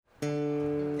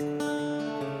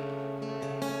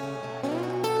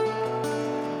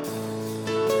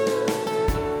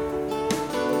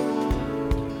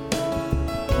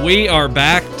We are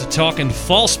back to talking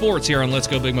fall sports here on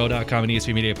Let'sGoBigMo.com and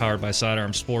ESP Media powered by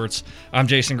Sidearm Sports. I'm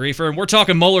Jason Griefer, and we're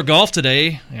talking Moeller Golf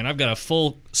today, and I've got a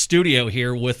full studio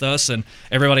here with us and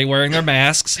everybody wearing their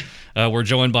masks. We're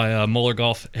joined by Moeller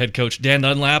Golf head coach Dan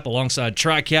Dunlap alongside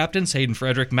tri-captains Hayden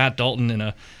Frederick, Matt Dalton,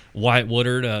 and Wyatt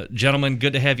Woodard. Gentlemen,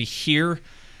 good to have you here.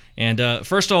 And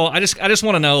first of all, I just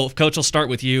want to know, Coach, I'll start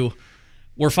with you.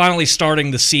 We're finally starting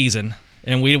the season,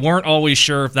 and we weren't always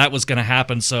sure if that was going to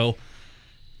happen, so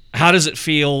how does it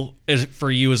feel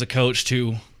for you as a coach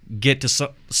to get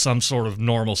to some sort of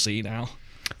normalcy now?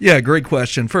 Yeah, great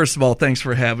question. First of all, thanks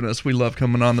for having us. We love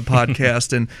coming on the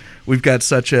podcast, and we've got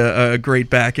such a great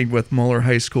backing with Moeller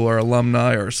High School, our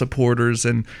alumni, our supporters,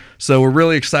 and so we're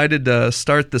really excited to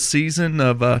start the season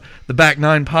of the Back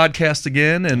Nine podcast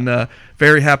again, and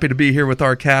very happy to be here with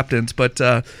our captains. But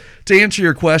to answer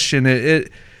your question,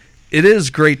 it is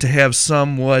great to have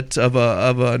somewhat of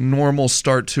a normal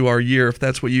start to our year, if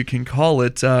that's what you can call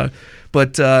it.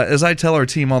 But as I tell our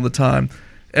team all the time,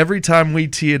 every time we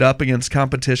tee it up against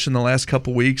competition the last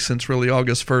couple weeks, since really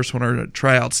August 1st when our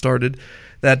tryout started,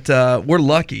 that we're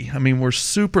lucky. I mean, we're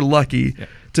super lucky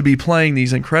to be playing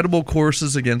these incredible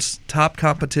courses against top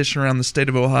competition around the state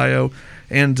of Ohio.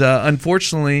 And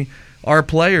unfortunately, our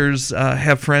players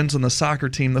have friends on the soccer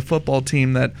team, the football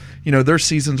team, that, you know, their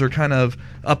seasons are kind of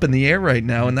up in the air right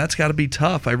now, and that's got to be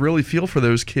tough. I really feel for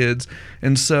those kids.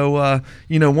 And so,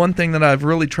 one thing that I've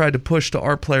really tried to push to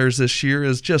our players this year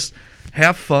is just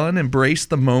have fun, embrace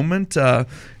the moment,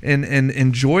 and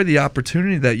enjoy the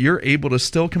opportunity that you're able to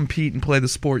still compete and play the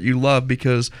sport you love,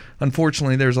 because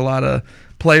unfortunately there's a lot of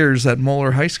players at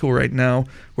Moeller High School right now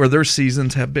where their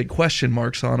seasons have big question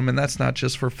marks on them, and that's not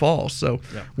just for fall. So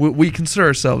we consider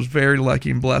ourselves very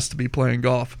lucky and blessed to be playing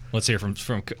golf. Let's hear from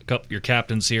your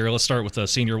captains here. Let's start with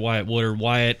senior Wyatt Woodard.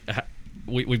 Wyatt,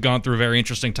 we've gone through a very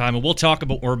interesting time, and we'll talk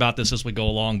more about this as we go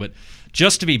along, but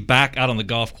just to be back out on the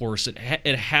golf course, it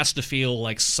has to feel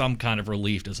like some kind of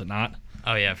relief, does it not?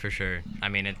 Oh, yeah, for sure. I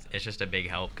mean, it's just a big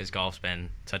help because golf's been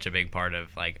such a big part of,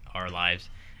 our lives,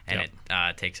 and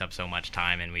it takes up so much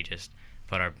time, and we just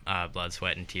put our blood,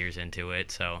 sweat, and tears into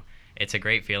it. So it's a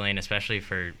great feeling, especially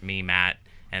for me, Matt,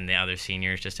 and the other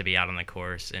seniors, just to be out on the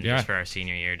course, and just for our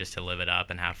senior year, just to live it up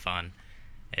and have fun.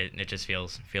 It just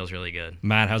feels really good.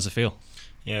 Matt, how's it feel?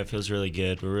 Yeah, it feels really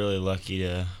good. We're really lucky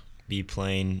to be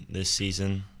playing this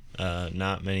season.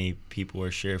 Not many people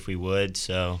were sure if we would,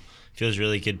 so it feels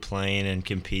really good playing and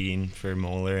competing for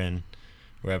Moeller, and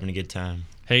we're having a good time.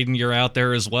 Hayden, you're out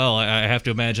there as well. I have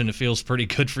to imagine it feels pretty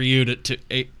good for you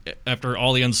to after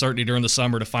all the uncertainty during the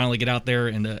summer, to finally get out there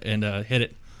and hit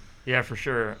it. Yeah, for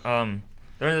sure. During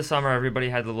the summer, everybody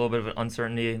had a little bit of an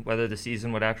uncertainty whether the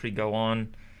season would actually go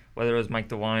on, whether it was Mike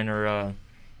DeWine or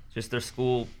just their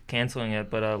school canceling it.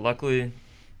 But luckily,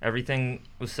 everything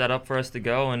was set up for us to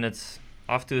go, and it's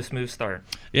off to a smooth start.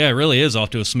 Yeah, it really is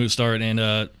off to a smooth start, and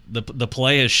the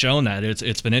play has shown that.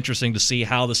 It's been interesting to see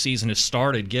how the season has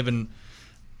started, given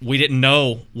we didn't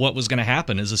know what was going to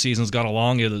happen as the season's gone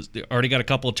along. Already got a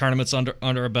couple of tournaments under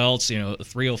our belts.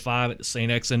 305 at the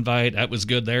St. X Invite, that was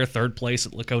good there. Third place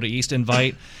at Lakota East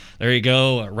Invite. There you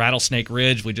go. Rattlesnake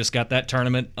Ridge, we just got that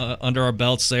tournament under our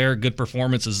belts there. Good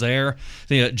performances there.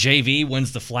 The JV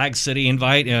wins the Flag City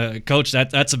Invite. Coach,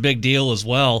 that's a big deal as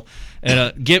well.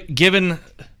 And given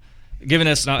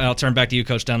us, and I'll turn back to you,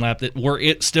 Coach Dunlap, that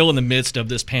we're still in the midst of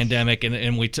this pandemic,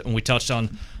 and we touched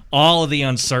on all of the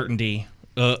uncertainty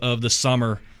of the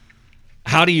summer.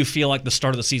 How do you feel like the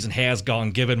start of the season has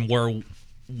gone, given where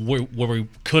we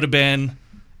could have been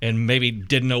and maybe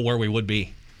didn't know where we would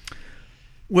be?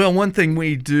 Well, one thing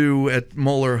we do at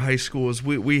Moeller High School is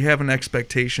we have an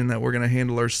expectation that we're going to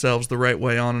handle ourselves the right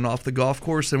way on and off the golf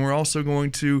course, and we're also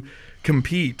going to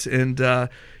compete. And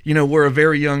we're a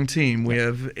very young team. We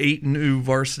have 8 new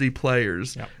varsity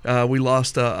players. We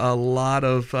lost a lot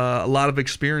of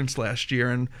experience last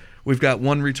year, and we've got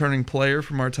 1 returning player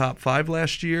from our top 5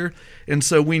 last year. And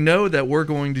so we know that we're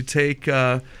going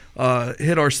to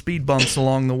hit our speed bumps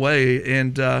along the way,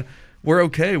 and we're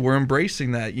okay. We're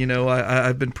embracing that.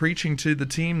 I've been preaching to the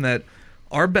team that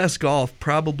our best golf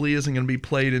probably isn't going to be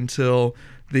played until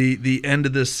the end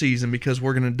of this season, because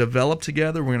we're going to develop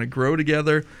together. We're going to grow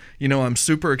together. I'm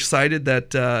super excited that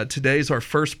today's our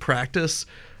first practice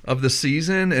of the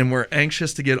season, and we're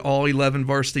anxious to get all 11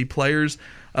 varsity players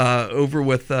over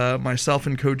with myself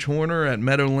and Coach Horner at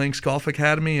Meadow Links Golf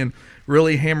Academy and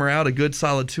really hammer out a good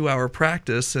solid 2-hour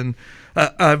practice. And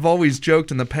I've always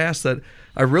joked in the past that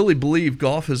I really believe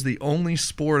golf is the only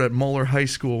sport at Moeller High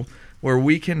School where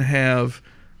we can have,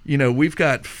 we've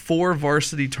got 4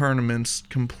 varsity tournaments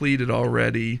completed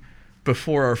already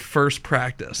before our first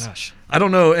practice. Gosh. I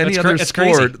don't know any other it's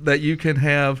sport crazy. that you can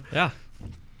have. Yeah.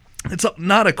 It's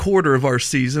not a quarter of our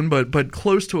season, but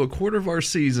close to a quarter of our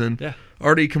season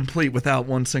already complete without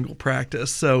one single practice.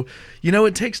 So,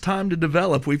 it takes time to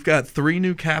develop. We've got 3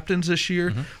 new captains this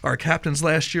year. Our captains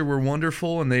last year were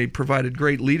wonderful, and they provided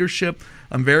great leadership.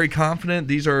 I'm very confident.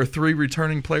 These are 3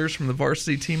 returning players from the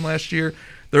varsity team last year.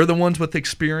 They're the ones with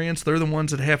experience. They're the ones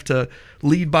that have to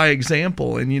lead by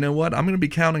example. And you know what? I'm going to be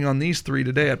counting on these 3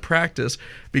 today at practice,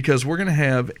 because we're going to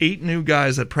have 8 new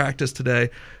guys at practice today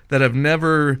that have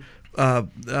never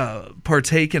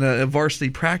partaken in a varsity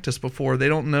practice before. They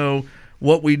don't know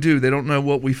what we do. They don't know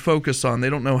what we focus on. They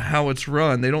don't know how it's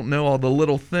run. They don't know all the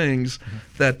little things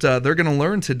that they're going to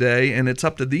learn today, and it's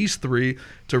up to these 3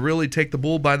 to really take the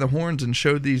bull by the horns and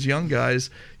show these young guys,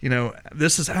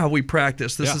 this is how we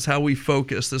practice. This is how we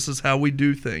focus. This is how we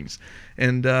do things.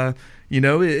 And, it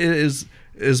is,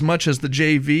 as much as the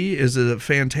JV is a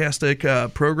fantastic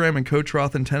program, and Coach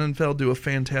Roth and Tenenfeld do a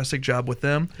fantastic job with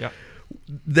them,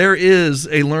 there is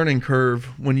a learning curve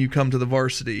when you come to the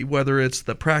varsity, whether it's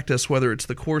the practice, whether it's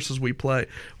the courses we play,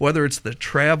 whether it's the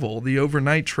travel, the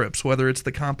overnight trips, whether it's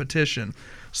the competition.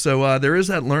 So there is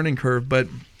that learning curve, but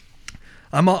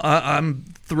I'm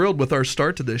thrilled with our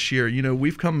start to this year.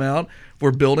 We've come out,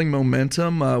 we're building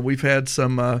momentum. We've had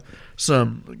some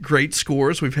great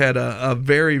scores. We've had a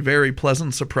very, very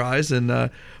pleasant surprise, and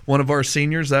one of our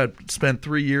seniors that spent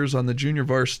 3 years on the junior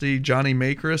varsity, Johnny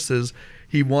Makris,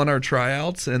 he won our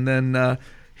tryouts, and then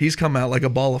he's come out like a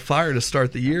ball of fire to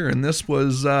start the year. And this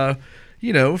was,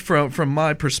 from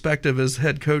my perspective as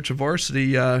head coach of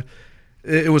varsity,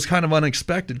 it was kind of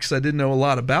unexpected because I didn't know a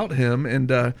lot about him,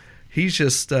 and he's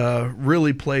just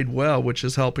really played well, which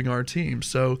is helping our team.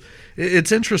 So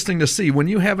it's interesting to see when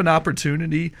you have an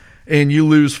opportunity and you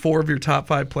lose 4 of your top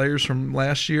 5 players from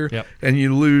last year, and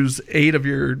you lose 8 of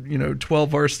your 12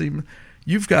 varsity.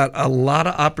 You've got a lot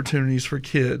of opportunities for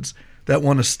kids that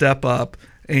want to step up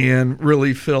and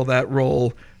really fill that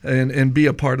role and be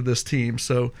a part of this team.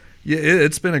 So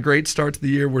it's been a great start to the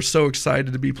year. We're so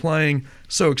excited to be playing,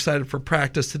 so excited for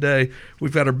practice today.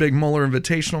 We've got our big Moeller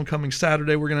Invitational coming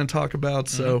Saturday we're going to talk about.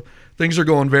 So things are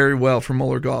going very well for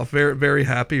Moeller Golf. Very, very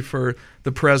happy for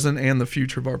the present and the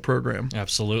future of our program.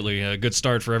 Absolutely. A good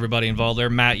start for everybody involved there.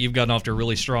 Matt, you've gotten off to a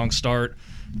really strong start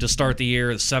to start the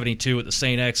year. 72 at the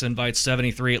St. X Invites,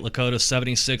 73 at Lakota,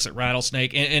 76 at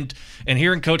Rattlesnake. And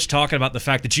hearing Coach talking about the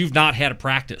fact that you've not had a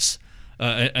practice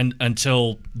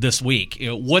until this week.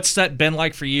 What's that been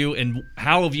like for you, and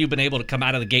how have you been able to come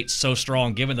out of the gate so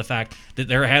strong given the fact that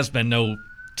there has been no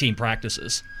team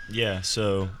practices? Yeah,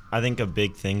 so I think a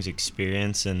big thing's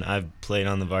experience, and I've played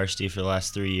on the varsity for the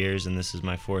last 3 years, and this is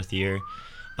my 4th year.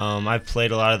 I've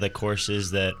played a lot of the courses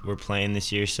that we're playing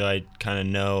this year, so I kind of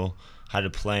know how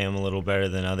to play them a little better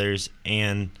than others.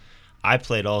 And I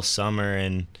played all summer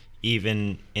and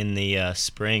even in the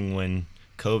spring when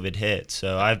COVID hit.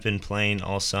 So I've been playing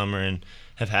all summer and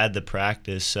have had the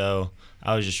practice. So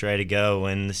I was just ready to go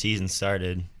when the season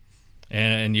started.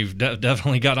 And you've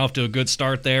definitely gotten off to a good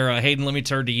start there. Hayden, let me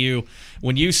turn to you.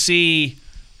 When you see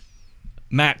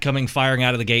Matt firing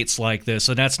out of the gates like this,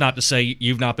 and that's not to say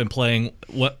you've not been playing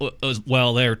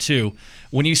well there too.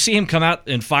 When you see him come out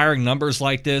and firing numbers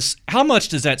like this, how much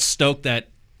does that stoke that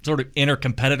sort of inner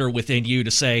competitor within you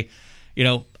to say,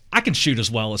 I can shoot as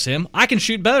well as him. I can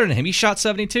shoot better than him. He shot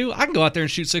 72. I can go out there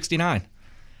and shoot 69.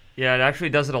 Yeah, it actually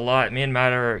does it a lot. Me and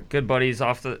Matt are good buddies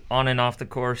on and off the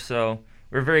course, so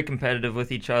we're very competitive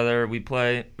with each other. We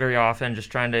play very often,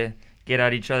 just trying to get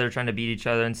at each other, trying to beat each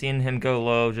other, and seeing him go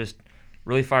low just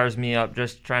really fires me up,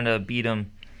 just trying to beat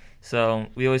him. So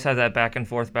we always have that back and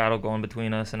forth battle going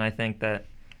between us, and I think that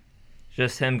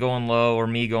just him going low or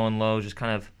me going low just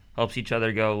kind of helps each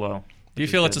other go low. Do you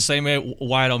feel it's the same way?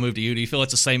 Wyatt, I'll move to you. Do you feel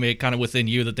it's the same way kind of within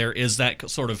you that there is that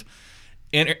sort of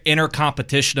inner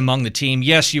competition among the team?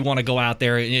 Yes, you want to go out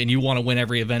there and you want to win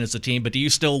every event as a team, but do you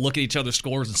still look at each other's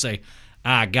scores and say,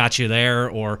 I got you there,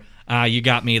 or you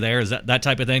got me there? Is that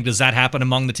type of thing? Does that happen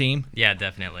among the team? Yeah,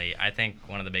 definitely. I think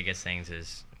one of the biggest things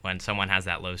is when someone has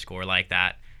that low score like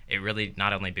that, it really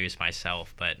not only boosts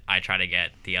myself, but I try to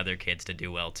get the other kids to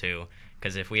do well too.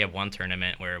 Because if we have one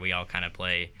tournament where we all kind of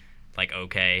play like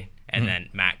okay, and then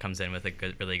Matt comes in with a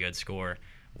really good score,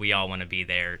 we all want to be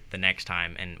there the next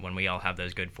time. And when we all have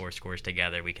those good 4 scores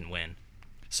together, we can win.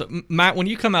 So, Matt, when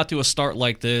you come out to a start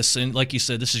like this, and like you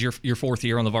said, this is your 4th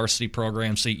year on the varsity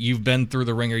program, so you've been through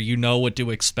the ringer, you know what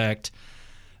to expect.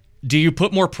 do you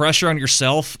put more pressure on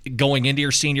yourself going into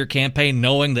your senior campaign,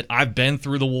 knowing that I've been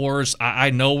through the wars,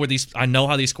 I know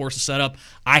how these courses set up,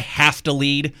 I have to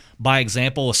lead by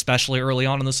example, especially early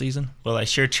on in the season? Well, I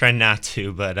sure try not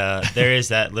to, but there is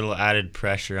that little added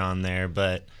pressure on there.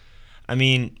 But I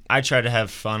mean, I try to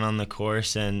have fun on the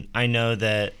course, and I know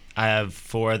that I have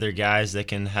 4 other guys that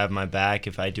can have my back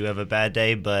if I do have a bad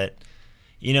day. But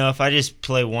if I just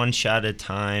play one shot at a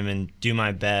time and do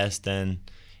my best, then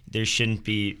there shouldn't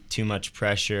be too much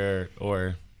pressure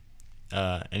or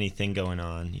anything going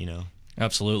on,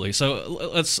 Absolutely. So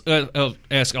let's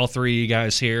ask all 3 of you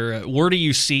guys here. Where do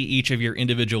you see each of your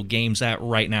individual games at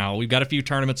right now? We've got a few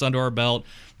tournaments under our belt.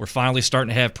 We're finally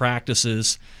starting to have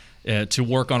practices to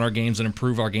work on our games and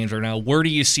improve our games right now. Where do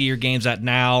you see your games at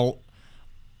now?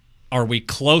 Are we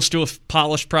close to a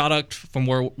polished product from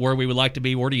where we would like to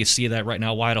be? Where do you see that right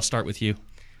now? Wyatt, I'll start with you.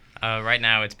 Right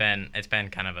now, it's been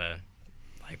kind of a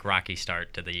rocky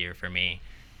start to the year for me,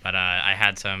 but I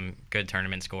had some good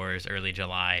tournament scores early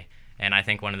July, and I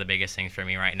think one of the biggest things for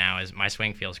me right now is my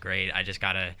swing feels great. I just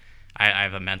I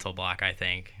have a mental block, I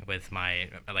think, with my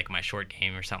short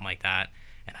game or something like that,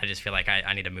 and I just feel like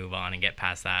I need to move on and get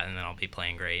past that, and then I'll be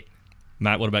playing great.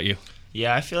 Matt, what about you?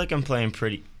 Yeah, I feel like I'm playing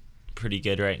pretty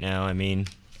good right now. I mean,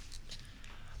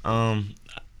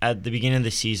 at the beginning of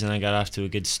the season, I got off to a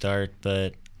good start,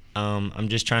 but I'm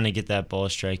just trying to get that ball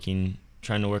striking,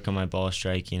 trying to work on my ball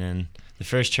striking. And the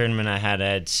first tournament I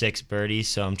had 6 birdies,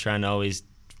 so I'm trying to always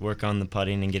work on the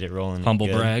putting and get it rolling. Humble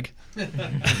brag.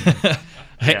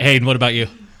 Hayden, what about you?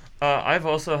 I've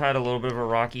also had a little bit of a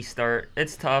rocky start.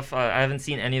 It's tough. I haven't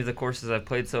seen any of the courses I've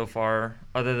played so far,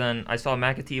 other than I saw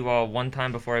Makatiwa one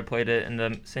time before I played it in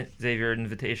the St. Xavier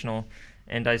Invitational,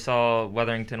 and I saw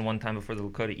Wetherington one time before the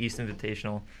Lakota East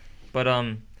Invitational. But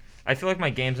I feel like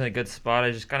my game's in a good spot.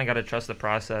 I just kind of got to trust the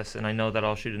process, and I know that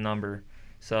I'll shoot a number.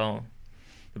 So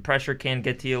the pressure can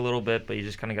get to you a little bit, but you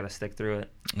just kind of got to stick through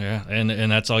it. Yeah,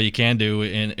 and that's all you can do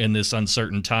in this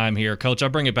uncertain time here. Coach, I'll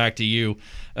bring it back to you.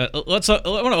 I want to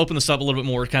open this up a little bit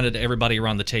more kind of to everybody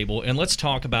around the table, and let's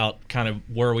talk about kind of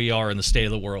where we are in the state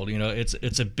of the world.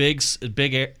 It's a big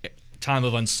time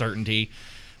of uncertainty.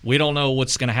 We don't know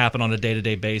what's going to happen on a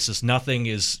day-to-day basis. Nothing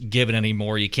is given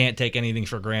anymore. You can't take anything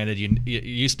for granted. You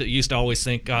used to always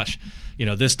think, gosh,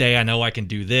 this day I know I can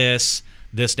do this.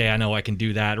 This day I know I can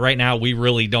do that. Right now we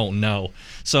really don't know.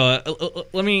 So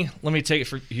let me take it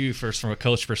for you first from a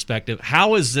coach perspective.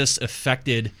 How has this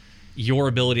affected your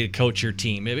ability to coach your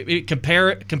team?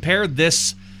 Compare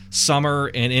this summer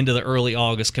and into the early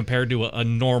August compared to a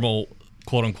normal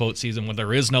quote-unquote season when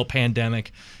there is no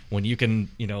pandemic, when you can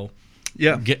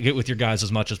get with your guys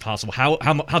as much as possible.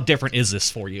 How different is this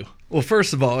for you? Well,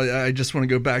 first of all, I just want to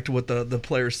go back to what the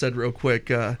players said real quick.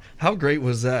 How great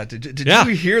was that? Did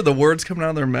you hear the words coming out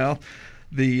of their mouth?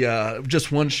 The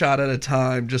just one shot at a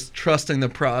time, just trusting the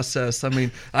process. I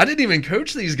mean, I didn't even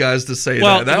coach these guys to say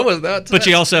that. That was that. But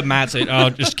you also have Matt say, "Oh,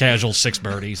 just casual 6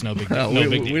 birdies, no big deal."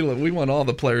 We want all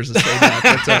the players to say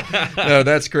that. But, no,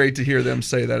 that's great to hear them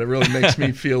say that. It really makes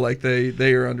me feel like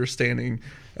they are understanding.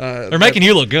 They're making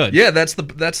you look good. Yeah, that's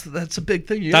a big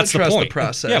thing. You got to trust the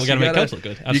process. Yeah, we got to make coach look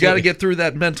good. Absolutely. You got to get through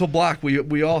that mental block.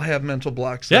 We all have mental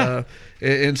blocks. Yeah.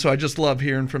 And so I just love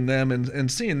hearing from them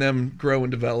and seeing them grow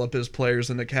and develop as players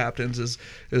and the captains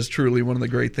is truly one of the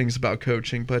great things about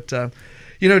coaching. But to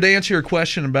answer your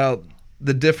question about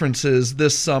the differences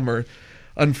this summer,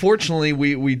 unfortunately,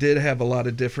 we did have a lot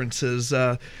of differences.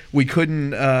 We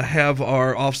couldn't have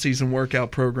our off-season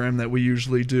workout program that we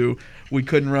usually do. We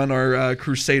couldn't run our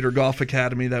Crusader Golf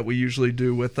Academy that we usually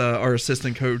do with our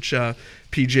assistant coach,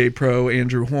 PGA Pro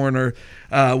Andrew Horner.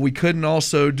 We couldn't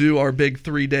also do our big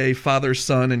 3-day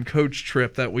father-son and coach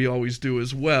trip that we always do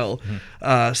as well.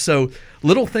 Mm-hmm. So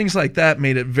little things like that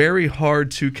made it very hard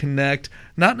to connect,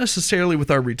 not necessarily with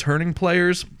our returning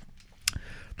players,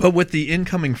 but with the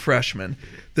incoming freshmen.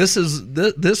 This was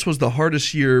the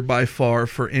hardest year by far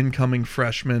for incoming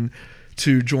freshmen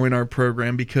to join our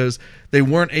program because they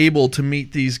weren't able to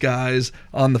meet these guys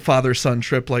on the father-son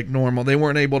trip like normal. They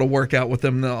weren't able to work out with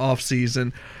them in the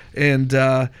off-season, and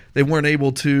they weren't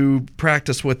able to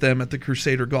practice with them at the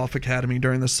Crusader Golf Academy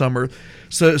during the summer.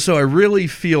 So I really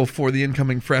feel for the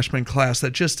incoming freshman class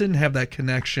that just didn't have that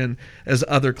connection as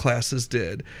other classes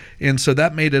did. And so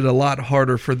that made it a lot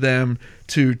harder for them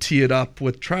to tee it up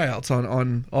with tryouts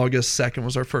on August 2nd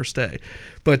was our first day.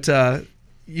 But,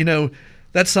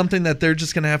 that's something that they're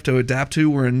just going to have to adapt to.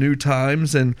 We're in new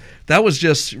times, and that was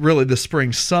just really the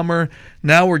spring, summer.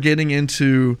 Now we're getting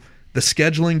into the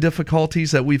scheduling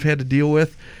difficulties that we've had to deal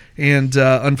with. And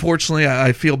unfortunately,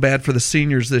 I feel bad for the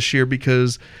seniors this year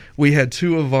because we had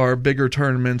two of our bigger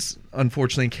tournaments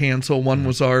unfortunately cancel. One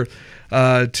was our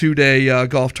 2-day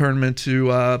golf tournament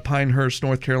to Pinehurst,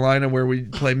 North Carolina, where we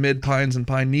play Mid Pines and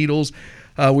Pine Needles.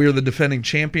 We were the defending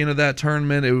champion of that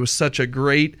tournament. It was such a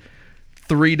great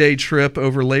 3-day trip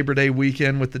over Labor Day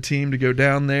weekend with the team to go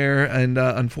down there, and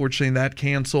unfortunately that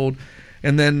canceled.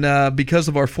 And then because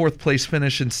of our 4th place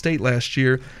finish in state last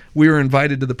year, we were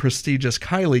invited to the prestigious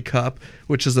Kiley Cup,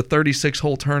 which is a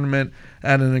 36-hole tournament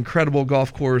at an incredible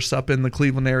golf course up in the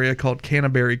Cleveland area called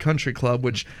Canterbury Country Club,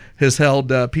 which has held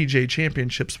PGA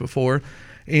championships before.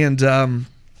 And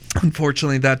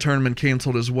unfortunately, that tournament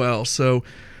canceled as well. So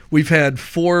we've had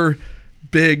 4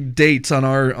 big dates on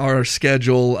our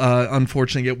schedule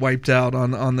unfortunately get wiped out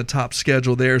on the top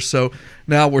schedule there. So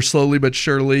now we're slowly but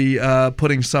surely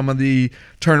putting some of the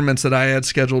tournaments that I had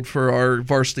scheduled for our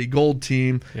varsity gold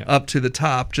team up to the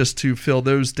top just to fill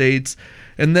those dates.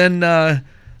 And then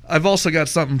I've also got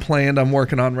something planned I'm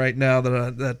working on right now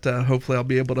that hopefully I'll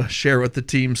be able to share with the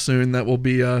team soon. That will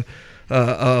be a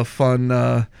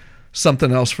fun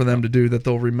something else for them to do that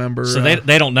they'll remember. So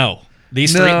they don't know.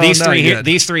 These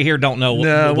three here don't know.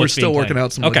 No, we're still working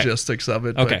out some logistics of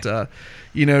it. Okay. But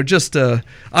just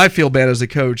I feel bad as a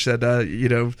coach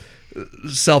that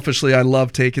selfishly I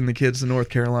love taking the kids to North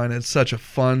Carolina. It's such a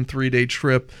fun 3-day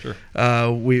trip.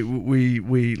 Sure.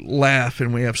 We laugh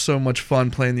and we have so much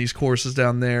fun playing these courses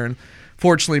down there. And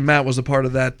fortunately, Matt was a part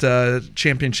of that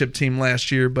championship team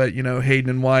last year. But Hayden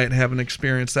and Wyatt haven't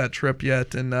experienced that trip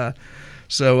yet, and.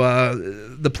 So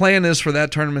the plan is for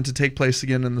that tournament to take place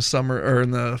again in the summer or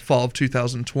in the fall of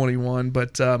 2021.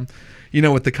 But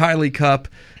with the Kiley Cup,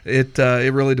 it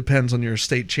really depends on your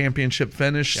state championship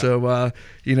finish. Yep. So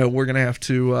we're going to have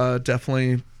to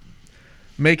definitely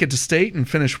make it to state and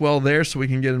finish well there so we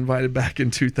can get invited back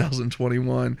in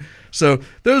 2021. So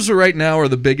those right now are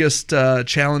the biggest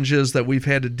challenges that we've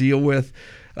had to deal with.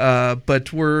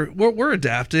 But we're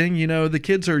adapting. The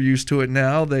kids are used to it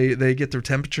now. They get their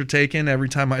temperature taken every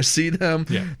time I see them.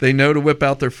 Yeah. They know to whip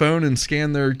out their phone and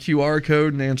scan their QR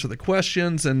code and answer the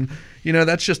questions. And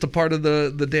that's just a part of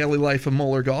the daily life of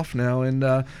Moeller Golf now. And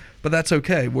but that's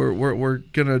okay. We're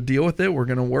gonna deal with it. We're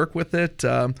gonna work with it.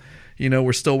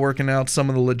 We're still working out some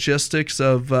of the logistics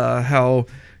of how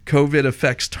COVID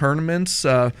affects tournaments.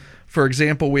 For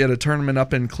example, we had a tournament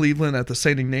up in Cleveland at the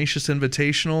St. Ignatius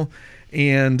Invitational,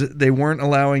 and they weren't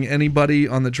allowing anybody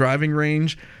on the driving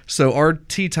range. So our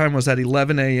tee time was at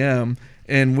 11 a.m.,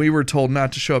 and we were told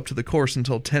not to show up to the course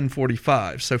until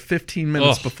 10:45, so 15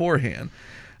 minutes beforehand,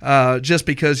 just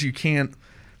because you can't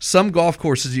 – some golf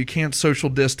courses you can't social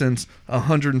distance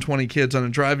 120 kids on a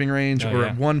driving range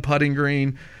at one putting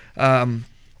green.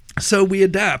 So we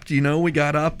adapt. We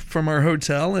got up from our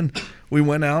hotel and we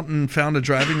went out and found a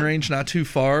driving range not too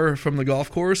far from the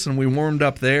golf course, and we warmed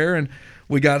up there, and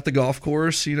we got at the golf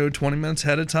course, 20 minutes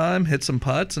ahead of time, hit some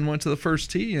putts, and went to the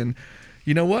first tee. And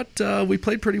you know what? We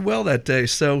played pretty well that day.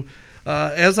 So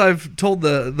as I've told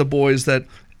the boys that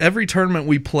every tournament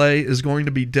we play is going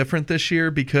to be different this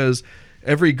year because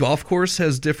every golf course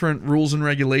has different rules and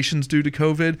regulations due to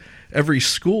COVID. Every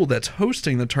school that's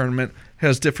hosting the tournament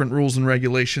has different rules and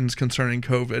regulations concerning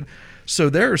COVID. So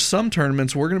there are some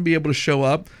tournaments we're going to be able to show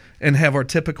up and have our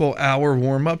typical hour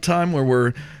warm-up time where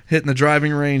we're hitting the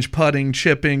driving range, putting,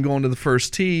 chipping, going to the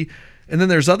first tee. And then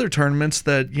there's other tournaments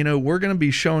that, we're going to be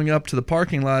showing up to the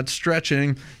parking lot,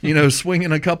 stretching,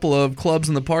 swinging a couple of clubs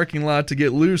in the parking lot to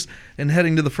get loose and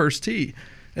heading to the first tee.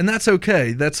 And that's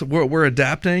okay. That's where we're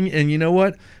adapting. And you know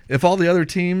what? If all the other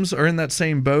teams are in that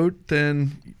same boat,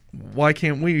 then why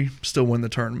can't we still win the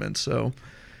tournament? So,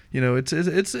 it's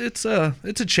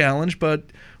a challenge, but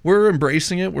we're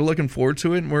embracing it. We're looking forward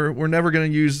to it, and we're never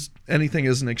going to use anything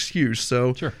as an excuse.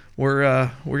 So sure. We're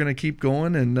going to keep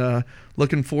going and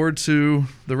looking forward to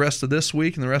the rest of this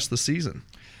week and the rest of the season.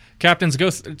 Captains,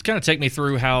 kind of take me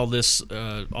through how this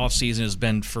off season has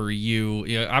been for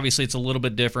you. Obviously, it's a little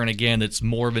bit different. Again, it's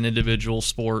more of an individual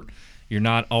sport. You're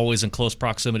not always in close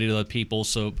proximity to other people,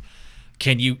 so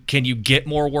can you get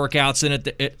more workouts in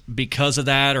it because of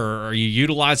that, or are you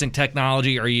utilizing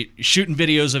technology? Are you shooting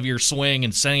videos of your swing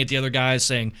and sending it to the other guys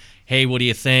saying, hey, what do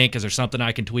you think? Is there something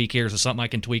I can tweak here? Is there something I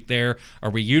can tweak there? Are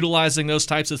we utilizing those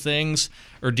types of things?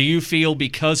 Or do you feel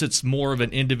because it's more of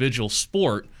an individual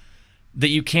sport that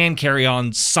you can carry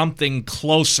on something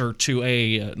closer to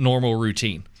a normal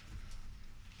routine?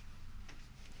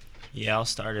 Yeah, I'll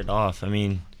start it off. I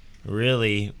mean,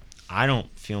 really, I don't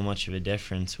feel much of a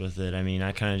difference with it. I mean,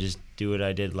 I kind of just do what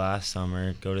I did last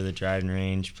summer, go to the driving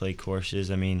range, play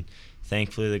courses. I mean,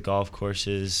 thankfully the golf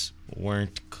courses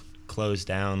weren't closed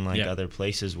down like other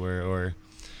places were, or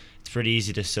it's pretty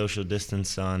easy to social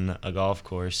distance on a golf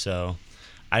course. So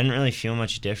I didn't really feel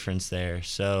much difference there.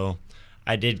 So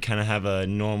I did kind of have a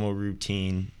normal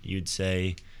routine, you'd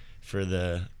say, for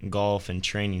the golf and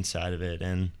training side of it.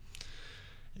 And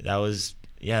that was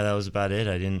about it.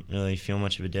 I didn't really feel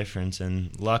much of a difference.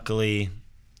 And luckily,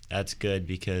 that's good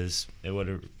because it would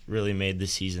have really made the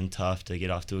season tough to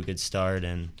get off to a good start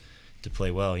and to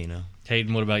play well,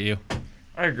 Hayden, what about you?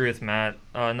 I agree with Matt.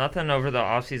 Nothing over the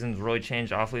off season's really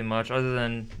changed awfully much, other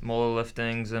than molar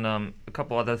liftings and a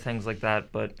couple other things like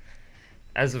that. But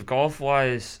as of golf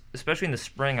wise, especially in the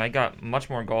spring, I got much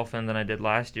more golf in than I did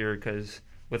last year because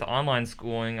with online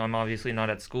schooling, I'm obviously not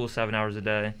at school 7 hours a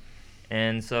day,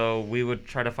 and so we would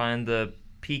try to find the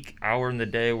peak hour in the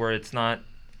day where it's not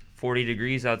 40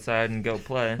 degrees outside and go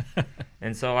play.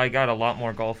 And so I got a lot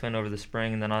more golf in over the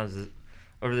spring, and then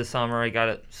over the summer I got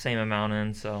a same amount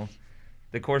in. So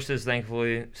the courses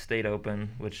thankfully stayed open,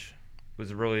 which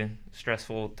was a really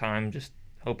stressful time, just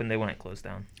hoping they wouldn't close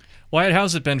down. Wyatt,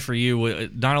 how's it been for you,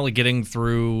 not only getting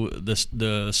through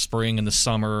the spring and the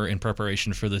summer in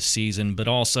preparation for this season, but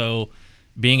also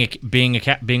being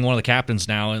one of the captains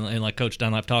now, and like Coach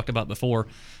Dunlap talked about before,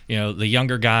 the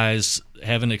younger guys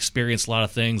haven't experienced a lot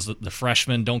of things. The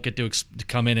freshmen don't get to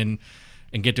come in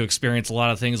and get to experience a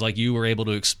lot of things like you were able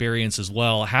to experience as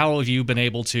well. How have you been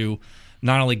able to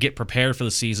not only get prepared for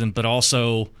the season, but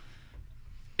also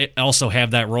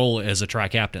have that role as a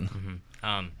tri-captain?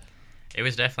 Mm-hmm. It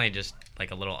was definitely just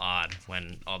like a little odd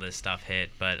when all this stuff hit,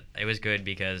 but it was good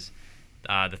because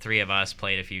the three of us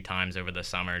played a few times over the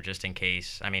summer just in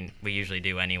case. I mean, we usually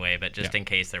do anyway, but just in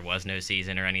case there was no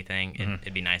season or anything,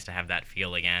 it'd be nice to have that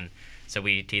feel again. So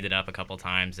we teed it up a couple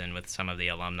times and with some of the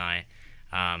alumni.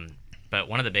 But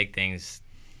one of the big things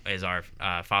is our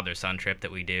father-son trip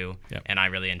that we do, and I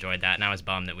really enjoyed that. And I was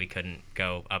bummed that we couldn't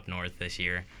go up north this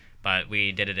year. But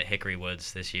we did it at Hickory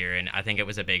Woods this year, and I think it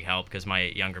was a big help because my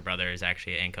younger brother is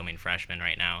actually an incoming freshman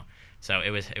right now. So it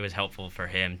was helpful for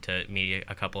him to meet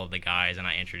a couple of the guys, and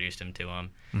I introduced him to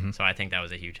them. So I think that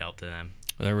was a huge help to them.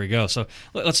 There we go. So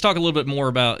let's talk a little bit more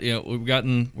about, we're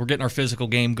getting our physical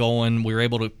game going.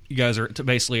 You guys are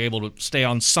basically able to stay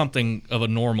on something of a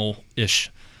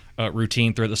normal-ish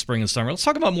routine throughout the spring and summer. Let's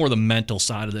talk about more of the mental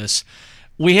side of this.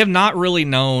 We have not really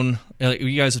known,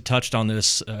 you guys have touched on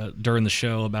this during the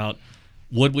show about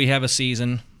would we have a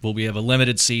season? Will we have a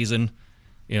limited season?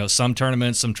 Some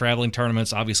tournaments, some traveling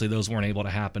tournaments, obviously those weren't able to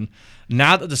happen.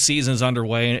 Now that the season is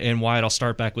underway, and Wyatt, I'll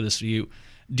start back with this to you.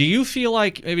 Do you feel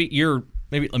like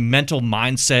maybe a mental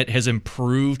mindset has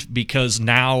improved because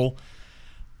now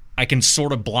I can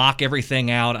sort of block everything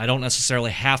out? I don't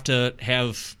necessarily have to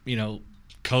have,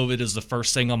 COVID is the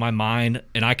first thing on my mind,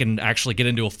 and I can actually get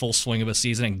into a full swing of a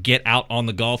season and get out on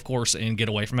the golf course and get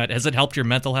away from it. Has it helped your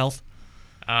mental health?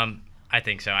 I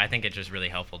think so. I think it's just really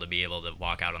helpful to be able to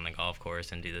walk out on the golf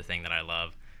course and do the thing that I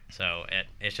love. So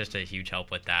it's just a huge help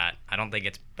with that. I don't think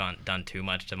it's done too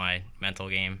much to my mental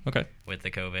game with the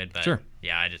COVID, but sure.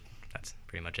 Yeah, that's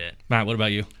pretty much it. Matt, what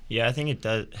about you? Yeah, I think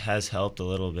it has helped a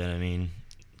little bit. I mean,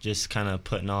 just kind of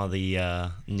putting all the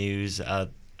news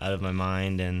out of my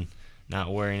mind and not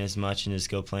worrying as much and just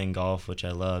go playing golf, which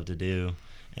I love to do.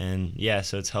 And yeah,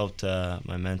 so it's helped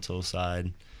my mental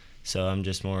side. So I'm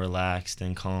just more relaxed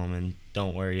and calm and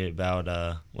don't worry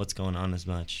about what's going on as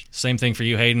much. Same thing for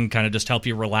you, Hayden, kind of just help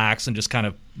you relax and just kind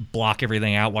of block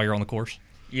everything out while you're on the course?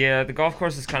 Yeah, the golf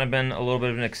course has kind of been a little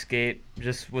bit of an escape.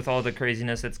 Just with all the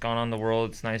craziness that's gone on in the world,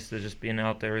 it's nice to just being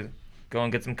out there, go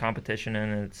and get some competition in,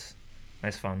 and it's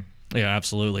nice fun. Yeah,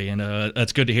 absolutely, and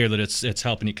that's good to hear that it's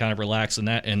helping you kind of relax in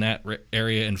that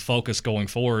area and focus going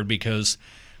forward, because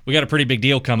we got a pretty big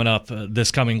deal coming up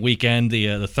this coming weekend, the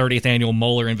 30th annual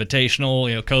Moeller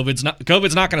Invitational. COVID's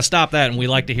not going to stop that, and we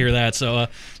like to hear that. So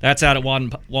that's out at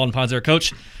Walden Ponds there.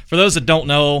 Coach, for those that don't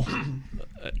know,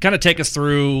 kind of take us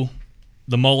through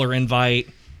the Moeller Invite,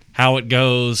 how it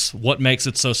goes, what makes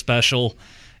it so special,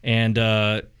 and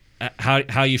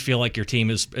how you feel like your team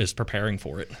is preparing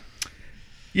for it.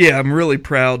 Yeah, I'm really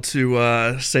proud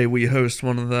to say we host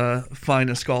one of the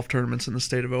finest golf tournaments in the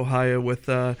state of Ohio with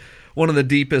one of the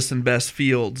deepest and best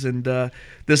fields. And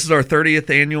this is our 30th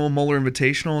annual Moeller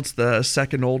Invitational. It's the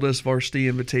second oldest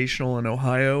varsity invitational in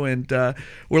Ohio, and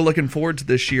we're looking forward to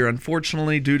this year.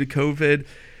 Unfortunately, due to COVID,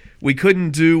 we couldn't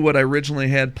do what I originally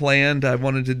had planned. I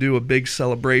wanted to do a big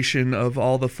celebration of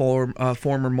all the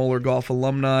former Moeller golf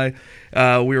alumni.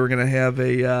 We were going to have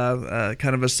a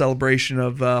kind of a celebration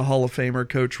of Hall of Famer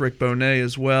Coach Rick Bonet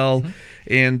as well. Mm-hmm.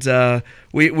 And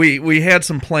we had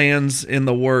some plans in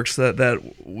the works that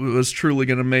was truly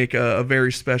going to make a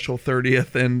very special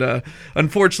 30th, and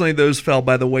unfortunately those fell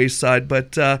by the wayside.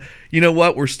 But you know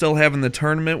what? We're still having the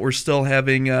tournament. We're still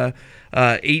having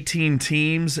 18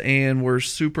 teams, and we're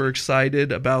super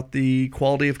excited about the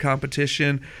quality of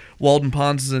competition. Walden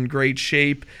Ponds is in great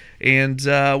shape. And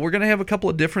we're going to have a couple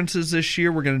of differences this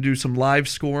year. We're going to do some live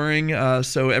scoring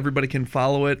so everybody can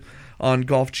follow it on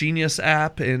Golf Genius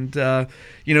app. And,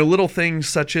 little things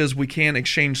such as we can't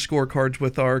exchange scorecards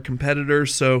with our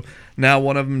competitors. So now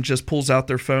one of them just pulls out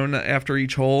their phone after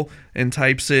each hole and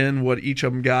types in what each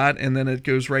of them got, and then it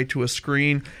goes right to a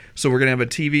screen. So we're going to have a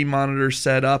TV monitor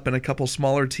set up and a couple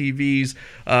smaller TVs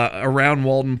around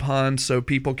Walden Pond so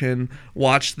people can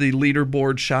watch the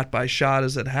leaderboard shot by shot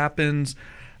as it happens.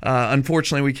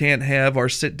 Unfortunately, we can't have our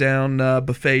sit-down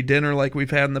buffet dinner like we've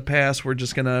had in the past. We're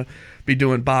just going to be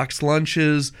doing boxed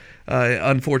lunches.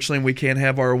 Unfortunately, we can't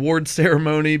have our award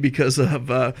ceremony because of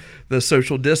the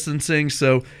social distancing.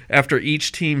 So after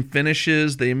each team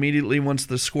finishes, they immediately, once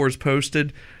the score's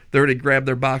posted, they're to grab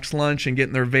their boxed lunch and get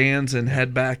in their vans and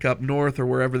head back up north or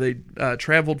wherever they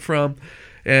traveled from.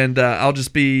 And I'll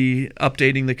just be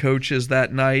updating the coaches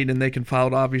that night, and they can follow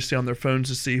it obviously on their phones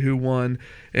to see who won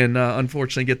and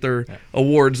unfortunately get their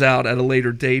awards out at a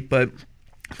later date. But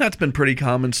that's been pretty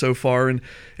common so far,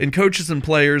 and coaches and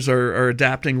players are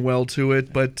adapting well to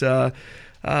it. But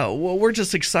we're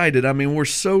just excited. I mean, we're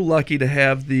so lucky to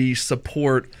have the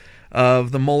support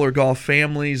of the Moeller Golf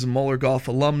families and Moeller Golf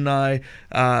alumni.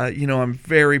 I'm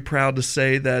very proud to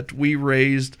say that we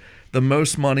raised the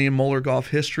most money in Moeller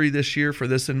Golf history this year for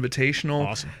this invitational.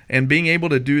 Awesome. And being able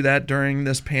to do that during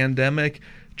this pandemic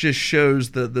just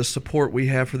shows the support we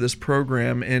have for this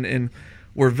program. And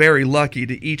we're very lucky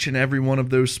to each and every one of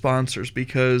those sponsors,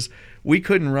 because we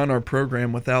couldn't run our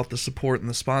program without the support and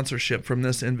the sponsorship from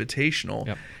this invitational.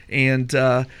 Yep. And,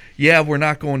 we're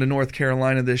not going to North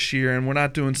Carolina this year, and we're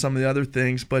not doing some of the other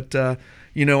things, but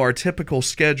our typical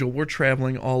schedule, we're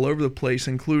traveling all over the place,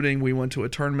 including we went to a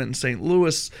tournament in St.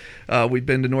 Louis. We've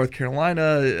been to North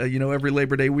Carolina, every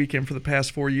Labor Day weekend for the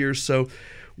past 4 years. So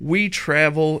we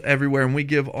travel everywhere, and we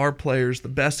give our players the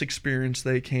best experience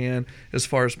they can as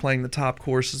far as playing the top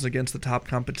courses against the top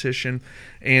competition.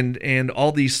 And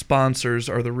all these sponsors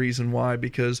are the reason why,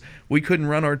 because we couldn't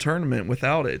run our tournament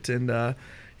without it. And,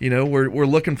 we're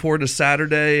looking forward to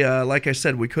Saturday. Like I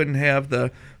said, we couldn't have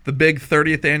the big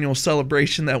 30th annual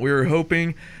celebration that we were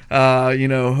hoping.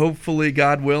 Hopefully,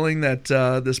 God willing, that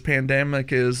this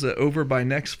pandemic is over by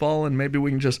next fall, and maybe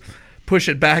we can just push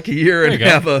it back a year and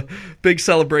have a big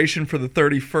celebration for the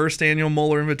 31st annual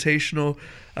Moeller Invitational.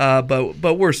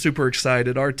 But we're super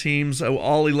excited. Our teams,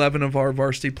 all 11 of our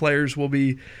varsity players will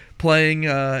be playing,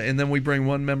 and then we bring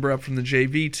one member up from the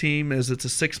JV team, as it's a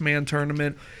 6-man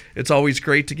tournament. It's always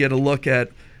great to get a look at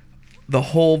the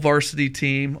whole varsity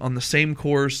team on the same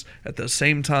course at the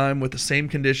same time with the same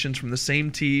conditions from the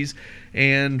same tees,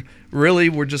 and really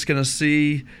we're just going to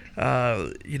see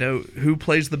who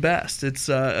plays the best. It's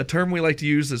a term we like to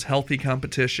use is healthy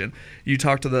competition. You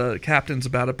talked to the captains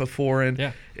about it before,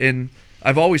 and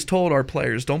I've always told our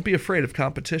players, don't be afraid of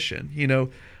competition.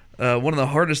 One of the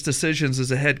hardest decisions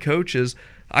as a head coach is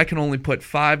I can only put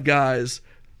 5 guys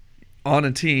on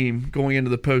a team going into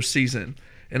the postseason.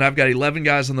 And I've got 11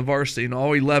 guys on the varsity, and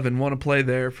all 11 want to play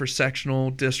there for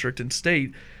sectional, district, and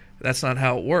state. That's not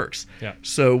how it works. Yeah.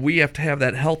 So we have to have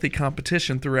that healthy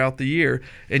competition throughout the year.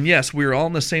 And yes, we're all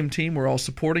on the same team. We're all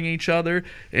supporting each other.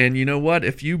 And you know what?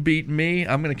 If you beat me,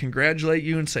 I'm going to congratulate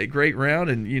you and say great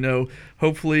round. And,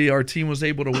 hopefully our team was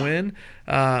able to win.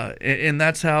 And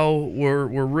that's how we're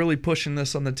really pushing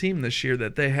this on the team this year,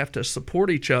 that they have to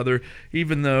support each other,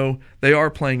 even though they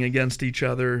are playing against each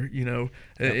other,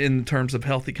 in terms of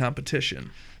healthy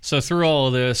competition. So through all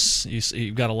of this,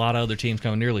 you've got a lot of other teams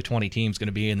coming. Nearly 20 teams going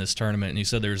to be in this tournament, and you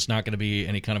said there's not going to be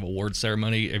any kind of award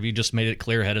ceremony. Have you just made it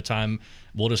clear ahead of time,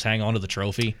 we'll just hang on to the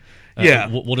trophy? Yeah.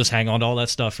 We'll just hang on to all that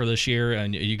stuff for this year,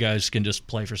 and you guys can just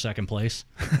play for second place?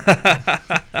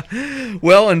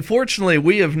 Well, unfortunately,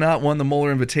 we have not won the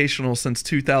Moeller Invitational since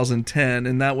 2010,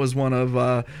 and that was one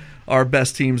of our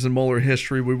best teams in Moeller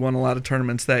history. We won a lot of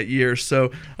tournaments that year.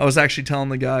 So I was actually telling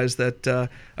the guys that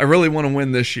I really want to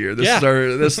win this year.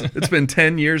 It's been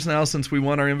 10 years now since we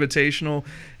won our Invitational.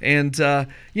 And,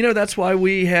 that's why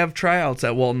we have tryouts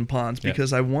at Walden Ponds,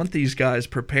 because I want these guys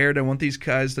prepared. I want these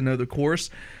guys to know the course.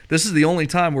 This is the only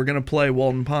time we're going to play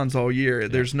Walden Ponds all year.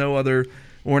 There's no other.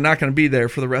 We're not going to be there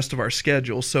for the rest of our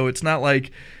schedule. So it's not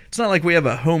like we have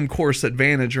a home course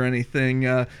advantage or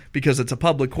anything, because it's a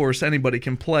public course. Anybody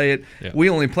can play it. Yeah. We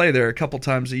only play there a couple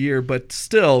times a year, but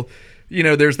still,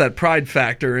 there's that pride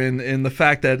factor in the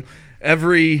fact that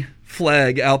every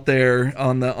flag out there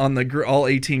on the all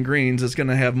 18 greens is going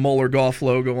to have Moeller Golf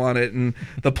logo on it, and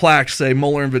the plaques say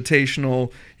Moeller Invitational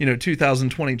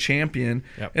 2020 champion.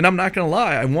 Yep. And I'm not going to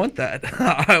lie, I want that.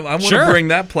 I want Sure. to bring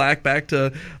that plaque back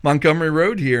to Montgomery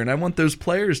Road here, and I want those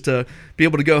players to be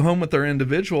able to go home with their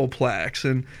individual plaques,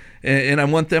 and I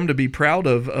want them to be proud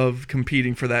of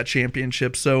competing for that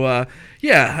championship. So, I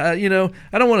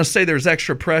don't want to say there's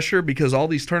extra pressure because all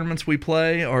these tournaments we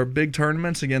play are big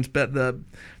tournaments against the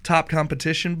top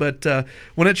competition. But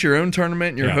when it's your own tournament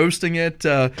and you're hosting it,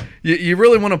 you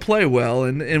really want to play well.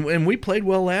 And we played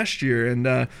well last year,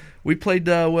 and we played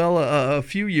well a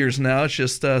few years now. It's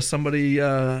just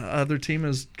other team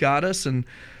has got us,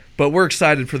 but we're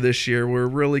excited for this year. We're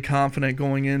really confident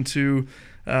going into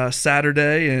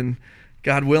Saturday, and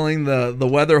God willing, the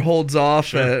weather holds off.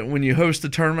 Sure. When you host a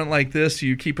tournament like this,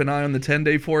 you keep an eye on the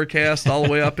 10-day forecast all the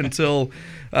way up until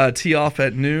tee off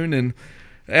at noon. And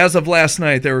as of last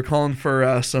night, they were calling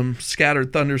for some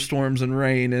scattered thunderstorms and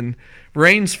rain. And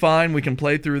rain's fine; we can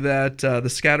play through that. The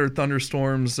scattered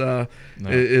thunderstorms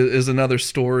is another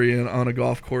story on a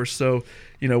golf course. So,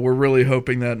 we're really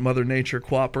hoping that Mother Nature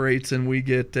cooperates and we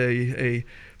get a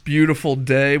beautiful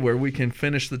day where we can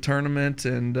finish the tournament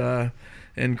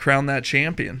and crown that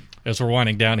champion. As we're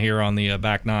winding down here on the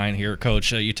back nine here,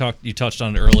 Coach, you touched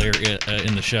on it earlier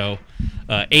in the show.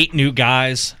 8 new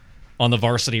guys on the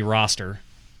varsity roster.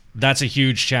 That's a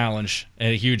huge challenge and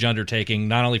a huge undertaking,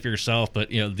 not only for yourself, but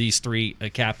these 3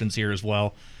 captains here as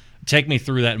well. Take me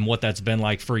through that and what that's been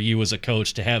like for you as a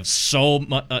coach to have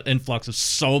influx of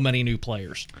so many new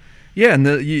players. Yeah, and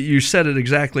you said it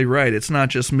exactly right. It's not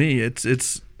just me. It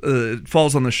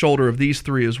falls on the shoulder of these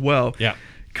 3 as well. Yeah.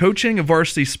 Coaching a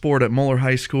varsity sport at Moeller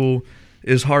High School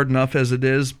is hard enough as it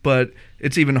is, but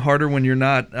it's even harder when you're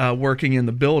not working in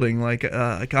the building like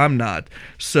I'm not.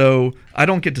 So I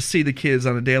don't get to see the kids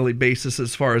on a daily basis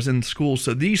as far as in school,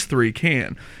 so these 3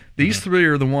 can. These 3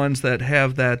 are the ones that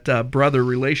have that brother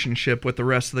relationship with the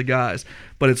rest of the guys,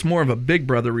 but it's more of a big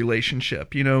brother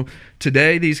relationship.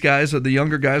 Today these guys, the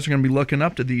younger guys, are going to be looking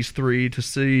up to these 3 to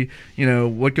see,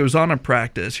 what goes on in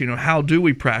practice. How do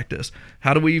we practice?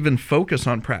 How do we even focus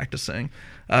on practicing?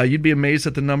 You'd be amazed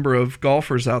at the number of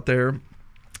golfers out there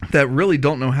that really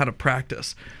don't know how to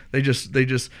practice. They just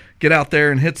get out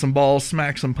there and hit some balls,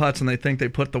 smack some putts, and they think they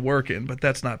put the work in, but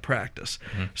that's not practice.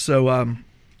 Mm-hmm. So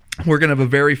we're going to have a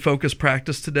very focused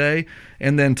practice today,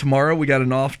 and then tomorrow we got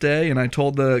an off day, and I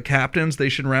told the captains they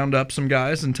should round up some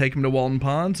guys and take them to Walton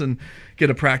Ponds and get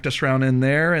a practice round in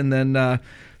there, and then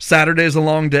Saturday's a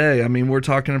long day. I mean, we're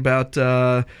talking about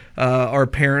our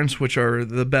parents, which are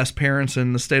the best parents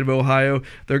in the state of Ohio.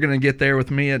 They're going to get there with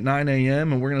me at 9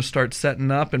 a.m., and we're going to start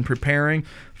setting up and preparing.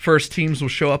 First teams will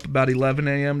show up about 11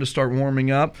 a.m. to start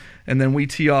warming up, and then we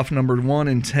tee off number 1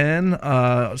 and 10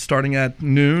 starting at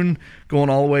noon, going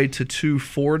all the way to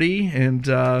 2:40,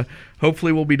 and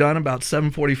hopefully we'll be done about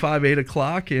 7:45, 8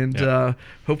 o'clock, and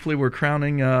hopefully we're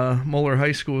crowning Moeller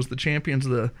High School as the champions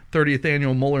of the 30th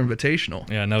Annual Moeller Invitational.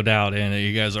 Yeah, no doubt, and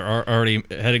you guys are already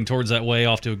heading towards that way,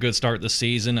 off to a good start this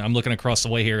season. I'm looking across the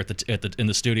way here in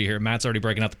the studio here. Matt's already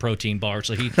breaking out the protein bar,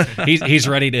 so he's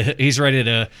ready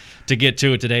to get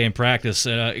to it today in practice.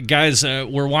 Guys,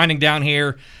 we're winding down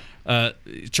here.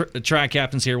 Track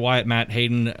captains here, Wyatt, Matt,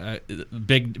 Hayden.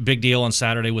 Big deal on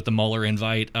Saturday with the Moeller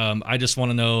invite. I just want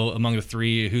to know among the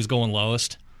 3 who's going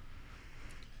lowest.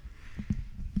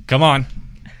 Come on,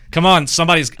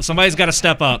 somebody's got to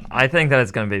step up. I think that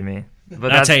it's going to be me. But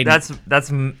that's Hayden.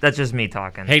 That's just me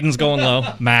talking. Hayden's going low.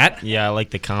 Matt? Yeah, I like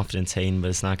the confidence, Hayden, but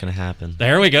it's not going to happen.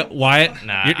 There we go. Wyatt,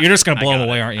 nah, you're just going to blow him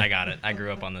away, aren't you? I got it. I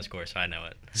grew up on this course, so I know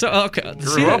it. So okay,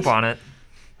 grew up on it.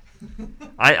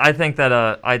 I think that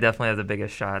I definitely have the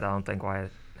biggest shot. I don't think Wyatt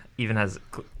even has,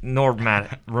 nor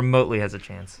Matt remotely has a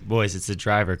chance. Boys, it's a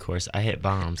driver course. I hit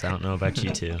bombs. I don't know about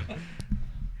you two.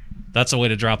 That's a way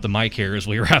to drop the mic here as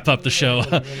we wrap up the show.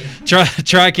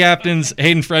 Tri captains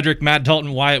Hayden Frederick, Matt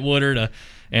Dalton, Wyatt Woodard,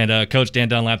 and Coach Dan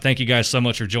Dunlap. Thank you guys so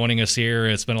much for joining us here.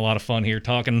 It's been a lot of fun here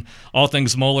talking all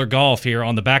things Moeller golf here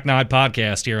on the Back Nine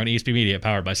Podcast here on ESP Media,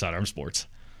 powered by Sidearm Sports.